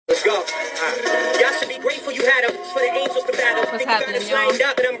What's happening, y'all?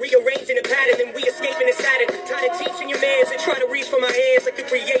 That I'm rearranging the pattern and we escaping the Saturn. Tired of teaching your mans and trying to reach for my hands like the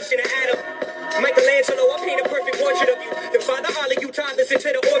creation of Adam. Michelangelo, I paint a perfect portrait of you. The father all of you toddlers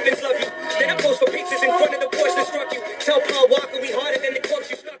until the orphans love you. Then I pose for pictures in front of the Porsche that struck you. Tell Paul Walker we harder than the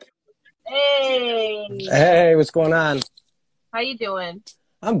corpse you stuck. Hey. Hey, what's going on? How you doing?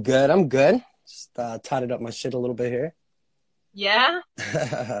 I'm good. Just tidied up my shit a little bit here. Yeah?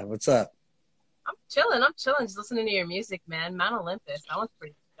 What's up? I'm chilling. Just listening to your music, man. Mount Olympus. That one's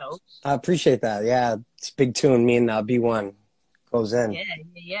pretty dope. I appreciate that. Yeah, it's a big tune. Me and B1 goes in.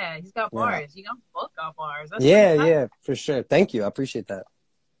 Yeah. He's got bars. You both got bars. That's yeah, for sure. Thank you. I appreciate that.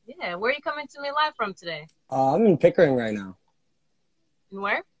 Yeah. Where are you coming to me live from today? I'm in Pickering right now. In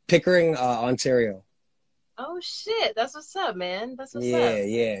where? Pickering, Ontario. Oh, shit. That's what's up, man. That's what's up.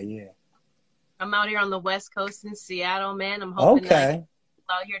 Yeah. I'm out here on the West Coast in Seattle, man. I'm hoping that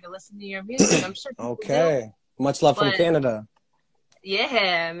out here to listen to your music. I'm sure. Okay. Much love from Canada.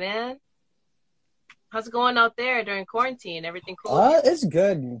 Yeah, man. How's it going out there during quarantine? Everything cool? It's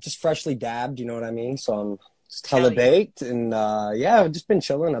good. Just freshly dabbed, you know what I mean? So I'm just hella baked. And I've just been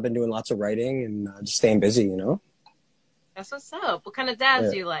chilling. I've been doing lots of writing and just staying busy, you know? That's what's up. What kind of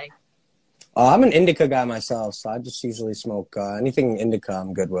dabs do you like? I'm an indica guy myself, so I just usually smoke anything indica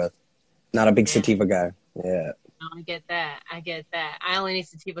I'm good with. Not a big sativa guy. Yeah. I get that. I only need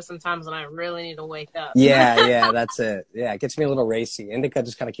sativa sometimes when I really need to wake up. Yeah, that's it. Yeah, it gets me a little racy. Indica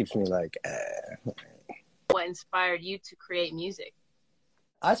just kind of keeps me like, What inspired you to create music?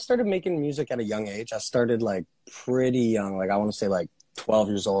 I started making music at a young age. I started like pretty young. Like I want to say like 12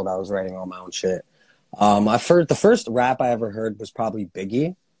 years old. I was writing all my own shit. The first rap I ever heard was probably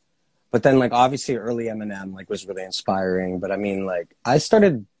Biggie. But then like obviously early Eminem like was really inspiring. But I mean like I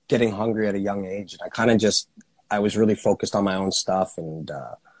started getting hungry at a young age. And I was really focused on my own stuff. And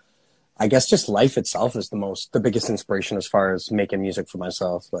I guess just life itself is the biggest inspiration as far as making music for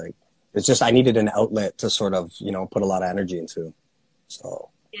myself. Like it's just, I needed an outlet to sort of, put a lot of energy into. So.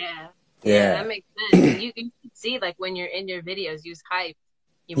 Yeah, that makes sense. And you can see like when you're in your videos, use hype.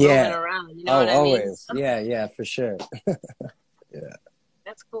 You're moving around. You know what I always. mean? Yeah, for sure. Yeah.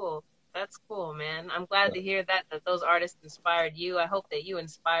 That's cool. That's cool, man. I'm glad to hear that those artists inspired you. I hope that you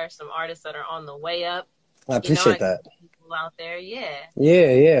inspire some artists that are on the way up. I appreciate that. People out there, yeah.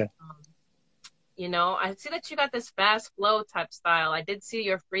 Yeah. I see that you got this fast flow type style. I did see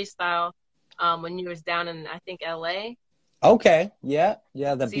your freestyle when you was down in, I think, LA. Okay. Yeah.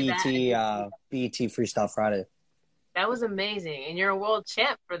 The BET Freestyle Friday. That was amazing. And you're a world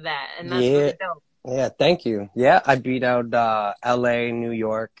champ for that. And that's really dope. Yeah, thank you. Yeah, I beat out LA, New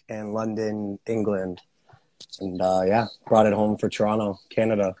York, and London, England. And brought it home for Toronto,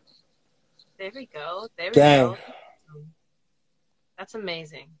 Canada. There we go. Go. That's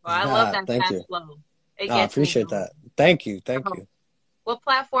amazing. Well, I love that fast flow. I appreciate that. Thank you. What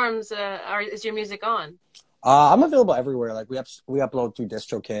platforms is your music on? I'm available everywhere. Like we upload through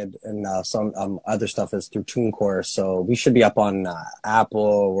DistroKid, and some other stuff is through TuneCore. So we should be up on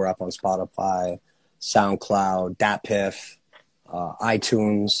Apple. We're up on Spotify, SoundCloud, DatPiff,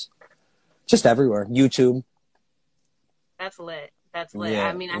 iTunes, just everywhere. YouTube. That's lit. Yeah,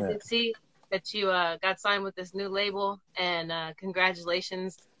 I mean, I can see that you got signed with this new label, and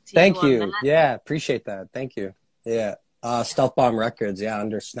congratulations to Thank you. Thank you. Yeah, appreciate that. Thank you. Yeah. Stealth Bomb Records,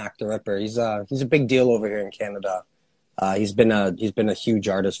 under Snack the Ripper. He's a big deal over here in Canada. He's been a huge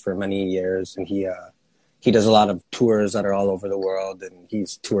artist for many years, and he does a lot of tours that are all over the world. And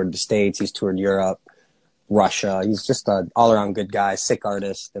he's toured the States, he's toured Europe, Russia. He's just an all around good guy, sick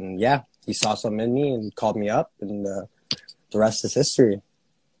artist, and he saw something in me and called me up, and the rest is history.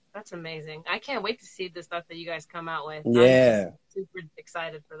 That's amazing. I can't wait to see the stuff that you guys come out with. Yeah, I'm super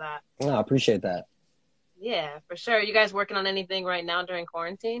excited for that. I appreciate that. Yeah, for sure. Are you guys working on anything right now during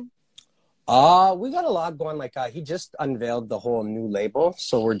quarantine? We got a lot going. Like he just unveiled the whole new label,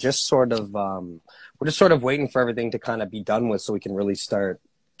 so we're just sort of waiting for everything to kind of be done with, so we can really start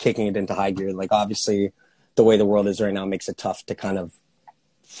kicking it into high gear. Like obviously, the way the world is right now makes it tough to kind of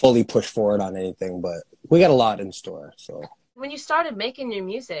fully push forward on anything, but we got a lot in store. So when you started making your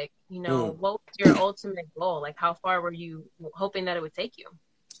music, what was your ultimate goal? Like how far were you hoping that it would take you?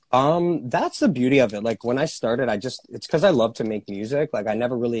 That's the beauty of it. Like when I started, it's because I love to make music. Like I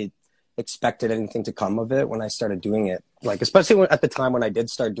never really expected anything to come of it when I started doing it. Like especially at the time when I did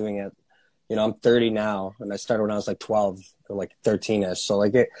start doing it. I'm 30 now, and I started when I was like 12 or like 13ish. So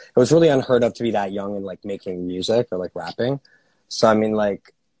like it was really unheard of to be that young and like making music or like rapping. So I mean,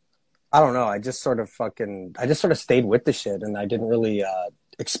 like I don't know. I just sort of stayed with the shit, and I didn't really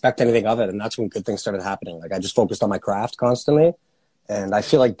expect anything of it. And that's when good things started happening. Like I just focused on my craft constantly. And I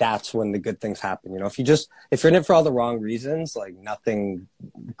feel like that's when the good things happen. You know, if you're in it for all the wrong reasons, like nothing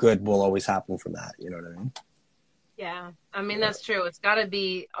good will always happen from that. You know what I mean? Yeah. I mean, that's true. It's got to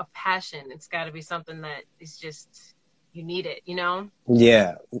be a passion. It's got to be something that is just, you need it, you know?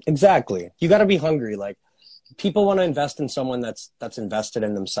 Yeah, exactly. You got to be hungry. Like, people want to invest in someone that's invested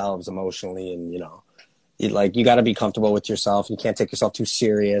in themselves emotionally, and, you know, you got to be comfortable with yourself. You can't take yourself too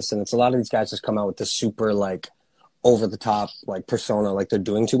serious. And it's a lot of these guys just come out with this super, like, over the top, like, persona, like they're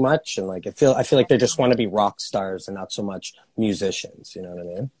doing too much. And, like, I feel like they just want to be rock stars and not so much musicians. You know what I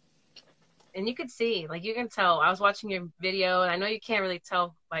mean? And you could see, like, you can tell. I was watching your video, and I know you can't really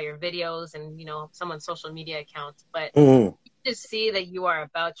tell by your videos and, you know, someone's social media accounts, but you just see that you are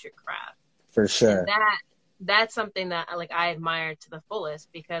about your craft. For sure. And that's something that, like, I admire to the fullest,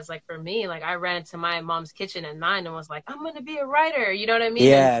 because, like, for me, like, I ran into my mom's kitchen at 9 and was like, I'm going to be a writer. You know what I mean?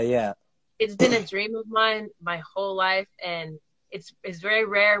 Yeah. It's been a dream of mine my whole life. And it's very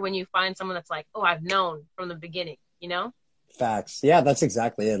rare when you find someone that's like, oh, I've known from the beginning, you know? Facts. Yeah, that's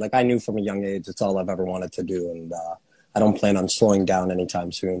exactly it. Like, I knew from a young age it's all I've ever wanted to do. And I don't plan on slowing down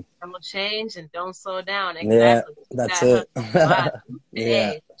anytime soon. Don't change and don't slow down. Exactly. Yeah, that's it.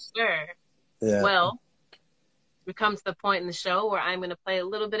 Yeah, for sure. Yeah. Well, we come to the point in the show where I'm going to play a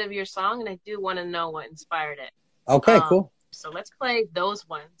little bit of your song, and I do want to know what inspired it. Okay, cool. So let's play Those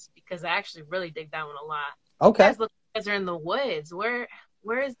Ones, because I actually really dig that one a lot. Okay. You guys are in the woods. Where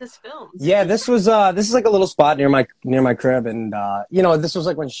is this filmed? Yeah, this is like a little spot near my crib, and you know, this was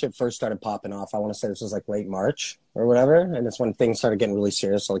like when shit first started popping off. I want to say this was like late March or whatever, and it's when things started getting really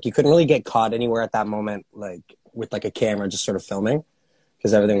serious. So, like, you couldn't really get caught anywhere at that moment, like with like a camera just sort of filming,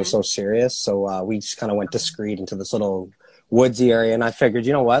 because everything was so serious. So we just kind of went discreet into this little woodsy area, and I figured,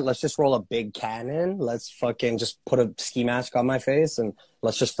 you know what, let's just roll a big Canon. Let's fucking just put a ski mask on my face, and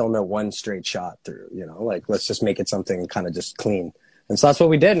let's just film it one straight shot through. You know, like, let's just make it something kind of just clean. And so that's what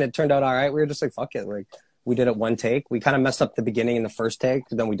we did, and it turned out all right. We were just like, fuck it. Like, we did it one take. We kind of messed up the beginning in the first take,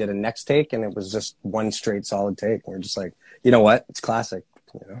 then we did a next take, and it was just one straight solid take. And we're just like, you know what? It's classic,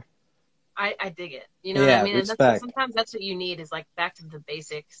 you know? I dig it. You know what I mean? And sometimes that's what you need, is like back to the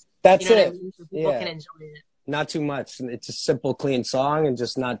basics. That's you know it. What I mean? So people can enjoy it. Not too much. It's a simple, clean song, and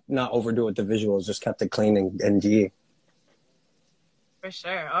just not overdo it with the visuals. Just kept it clean and G. For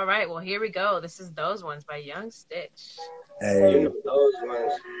sure. All right. Well, here we go. This is Those Ones by Young Stitch. Hey. Those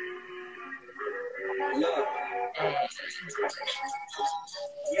ones. Look. Hey.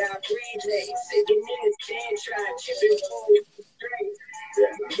 Yeah, I breathe it. Said the minutes can't try chipping forward straight.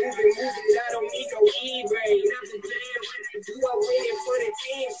 Moving, I don't need no E-ray. Not the damn when they do, I win it for the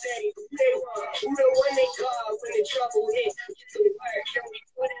team. Say, they want, who the one they call when the trouble hits. Get to work, don't be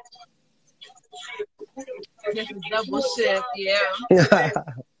putting This is double shift, yeah.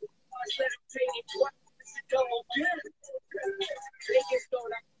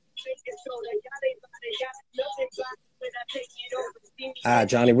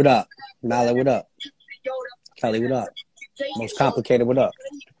 Johnny, what up? Mala, what up? Kelly, what up? Most Complicated, what up?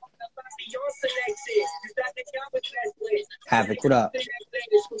 Havoc, what up?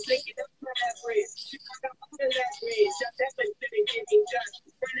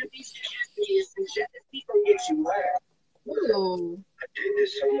 Ooh.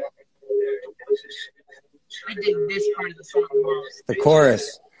 I dig this part of the song most. The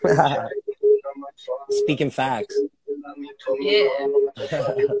chorus. Speaking facts. Yeah.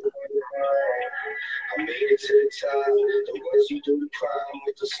 I made it to the top. The ones you do the crime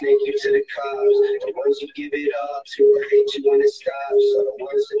with, the snake you to the cops. The ones you give it up to, I hate you when it stops. So the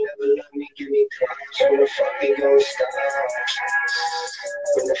ones that never let me give me props. When the fuck it gonna stop?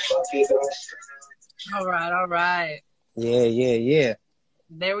 When the fuck it gonna stop? All right. Yeah.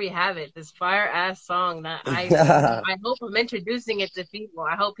 There we have it. This fire ass song that I hope I'm introducing it to people.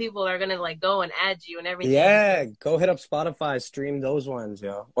 I hope people are gonna like go and add you and everything. Yeah, go hit up Spotify, stream Those Ones,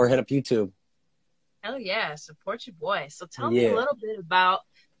 yo, or hit up YouTube. Hell yeah, support your boy. So tell me a little bit about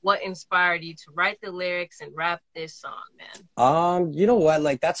what inspired you to write the lyrics and rap this song, man. You know what?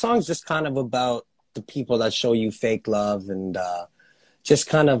 Like, that song's just kind of about the people that show you fake love and just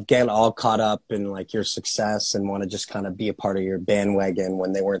kind of get all caught up in like your success and want to just kind of be a part of your bandwagon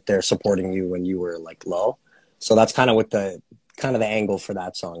when they weren't there supporting you when you were like low. So that's kind of what the angle for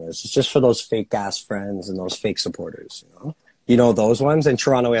that song is. It's just for those fake ass friends and those fake supporters, you know? You know those ones? In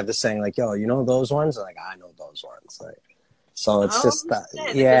Toronto, we have this saying like, yo, you know those ones? Like, I know those ones. Like, so it's just that.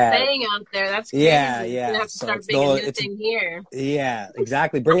 Shit. Yeah. There's a saying out there. That's crazy. Yeah. You have to So start making a new thing here. Yeah,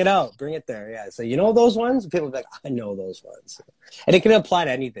 exactly. Bring it out. Bring it there. Yeah. So you know those ones? People be like, I know those ones. And it can apply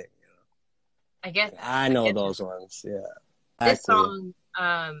to anything. You know? I get that. I know those ones. Yeah. This song,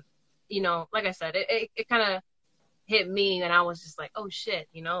 you know, like I said, it kind of hit me, and I was just like, oh shit,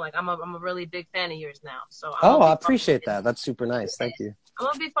 you know, like I'm a really big fan of yours now. So I appreciate that. That's super nice. Thank you. I'm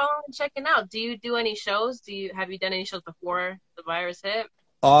gonna be following and checking out. Do you do any shows? Have you done any shows before the virus hit?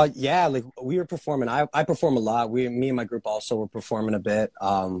 Yeah, like we were performing. I perform a lot. Me and my group also were performing a bit.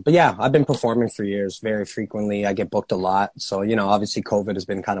 But yeah, I've been performing for years, very frequently. I get booked a lot. So, you know, obviously COVID has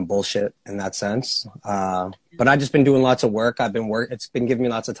been kind of bullshit in that sense. But I've just been doing lots of work. It's been giving me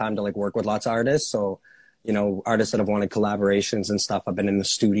lots of time to like work with lots of artists. So, you know, artists that have wanted collaborations and stuff. I've been in the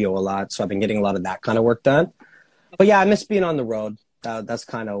studio a lot. So I've been getting a lot of that kind of work done. But yeah, I miss being on the road. That's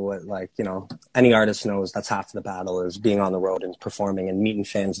kind of what, like, you know, any artist knows that's half the battle is being on the road and performing and meeting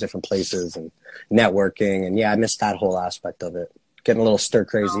fans different places and networking. And yeah, I miss that whole aspect of it. Getting a little stir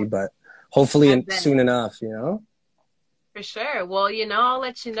crazy, but hopefully soon enough, you know? For sure. Well, you know, I'll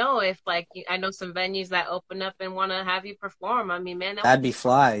let you know if, like, I know some venues that open up and want to have you perform. I mean, man, that'd be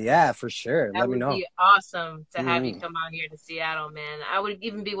fly. Yeah, for sure. Let me know. That would be awesome to have you come out here to Seattle, man. I would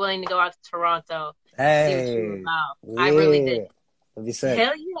even be willing to go out to Toronto. Hey, see what you're about. Yeah. I really did.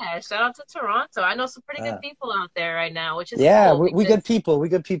 Hell yeah! Shout out to Toronto. I know some pretty good people out there right now, which is cool. We good people. We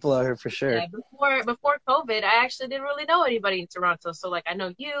good people out here for sure. Yeah, before COVID, I actually didn't really know anybody in Toronto. So like I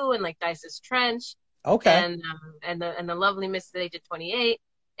know you and like Dice's Trench. Okay. And the lovely Miss at the age of 28,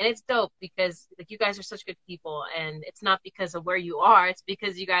 and it's dope because like you guys are such good people, and it's not because of where you are; it's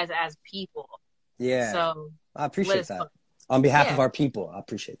because you guys as people. Yeah. So I appreciate that. On behalf of our people, I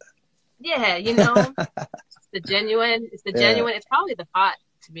appreciate that. Yeah, you know, it's the genuine. It's probably the pot,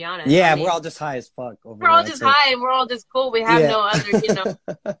 to be honest. Yeah, I mean, we're all just high as fuck. We're all just high, and we're all just cool. We have no other, you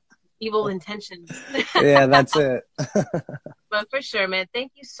know, evil intentions. Yeah, that's it. But for sure, man,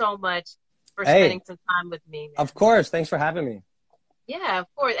 thank you so much for spending some time with me. Man. Of course, thanks for having me. Yeah, of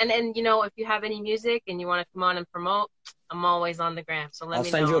course. And you know, if you have any music and you want to come on and promote, I'm always on the gram. So I'll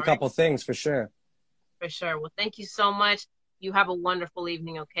send you a couple things for sure. For sure. Well, thank you so much. You have a wonderful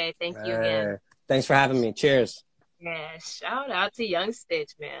evening, okay? Thank you again. Thanks for having me. Cheers. Yeah, shout out to Young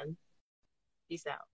Stitch, man. Peace out.